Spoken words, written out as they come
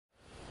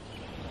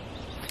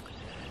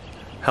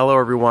Hello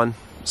everyone,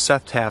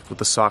 Seth Taft with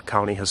the Sauk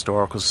County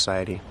Historical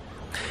Society.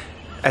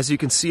 As you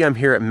can see, I'm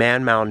here at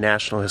Man Mound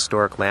National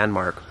Historic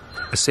Landmark,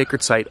 a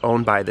sacred site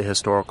owned by the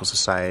Historical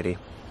Society.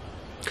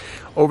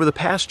 Over the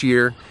past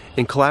year,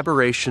 in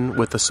collaboration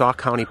with the Sauk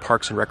County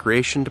Parks and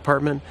Recreation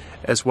Department,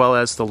 as well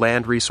as the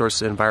Land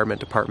Resources and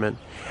Environment Department,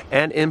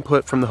 and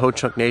input from the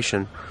Ho-Chunk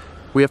Nation,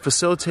 we have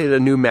facilitated a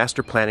new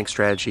master planning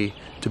strategy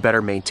to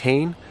better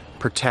maintain,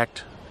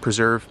 protect,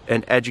 preserve,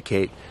 and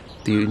educate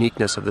the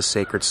uniqueness of this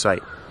sacred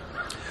site.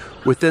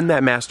 Within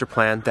that master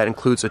plan, that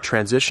includes a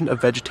transition of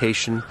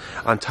vegetation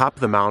on top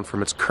of the mound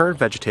from its current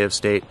vegetative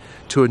state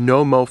to a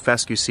no-mow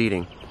fescue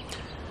seating.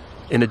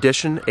 In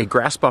addition, a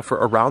grass buffer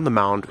around the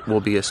mound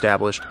will be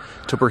established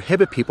to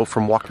prohibit people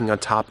from walking on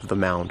top of the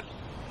mound.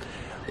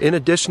 In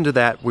addition to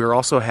that, we're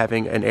also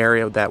having an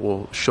area that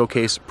will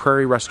showcase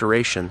prairie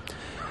restoration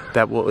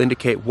that will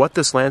indicate what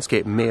this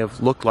landscape may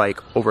have looked like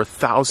over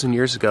 1,000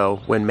 years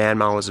ago when Man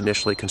Mound was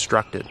initially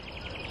constructed.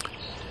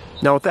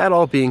 Now, with that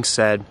all being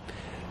said,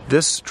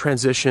 this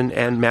transition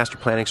and master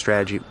planning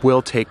strategy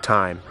will take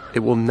time. It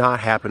will not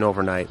happen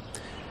overnight.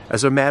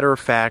 As a matter of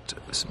fact,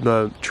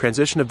 the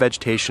transition of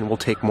vegetation will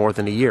take more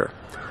than a year.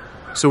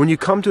 So when you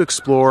come to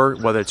explore,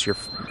 whether it's your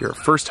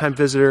first-time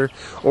visitor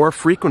or a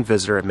frequent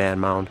visitor at Man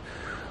Mound,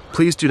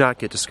 please do not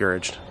get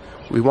discouraged.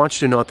 We want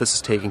you to know that this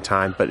is taking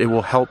time, but it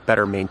will help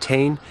better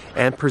maintain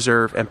and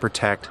preserve and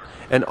protect,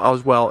 and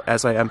as well,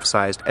 as I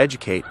emphasized,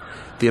 educate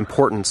the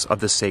importance of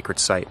this sacred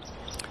site.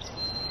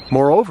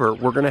 Moreover,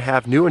 we're going to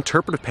have new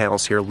interpretive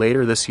panels here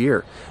later this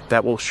year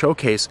that will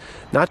showcase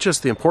not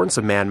just the importance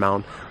of Man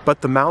Mound,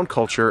 but the mound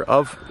culture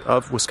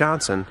of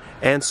Wisconsin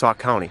and Sauk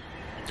County.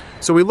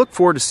 So we look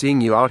forward to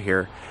seeing you out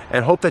here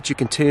and hope that you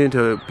continue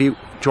to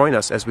join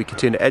us as we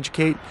continue to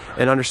educate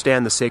and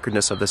understand the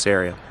sacredness of this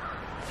area.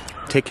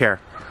 Take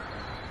care.